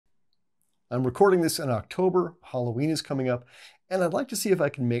I'm recording this in October, Halloween is coming up, and I'd like to see if I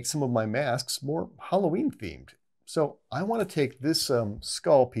can make some of my masks more Halloween themed. So I want to take this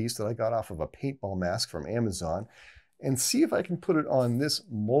skull piece that I got off of a paintball mask from Amazon and see if I can put it on this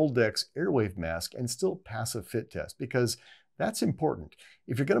Moldex airwave mask and still pass a fit test, because that's important.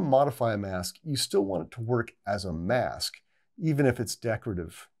 If you're going to modify a mask, you still want it to work as a mask, even if it's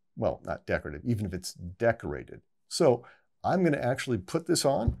decorative. Well, not decorative, even if it's decorated. So I'm going to actually put this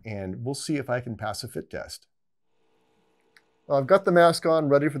on and we'll see if I can pass a fit test. Well, I've got the mask on,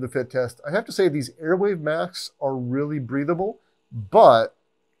 ready for the fit test. I have to say these airwave masks are really breathable, but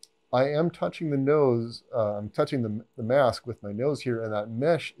I am touching the nose, I'm touching the mask with my nose here, and that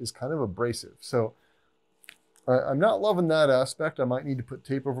mesh is kind of abrasive. So I'm not loving that aspect. I might need to put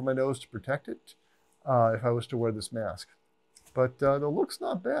tape over my nose to protect it if I was to wear this mask. But the look's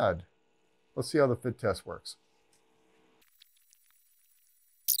not bad. Let's see how the fit test works.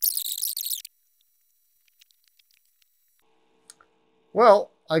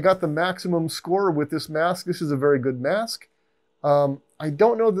 Well, I got the maximum score with this mask. This is a very good mask. I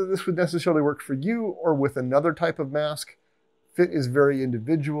don't know that this would necessarily work for you or with another type of mask. Fit is very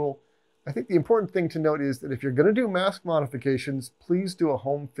individual. I think the important thing to note is that if you're going to do mask modifications, please do a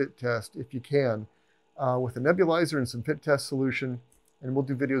home fit test if you can with a nebulizer and some fit test solution, and we'll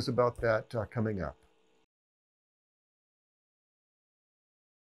do videos about that coming up.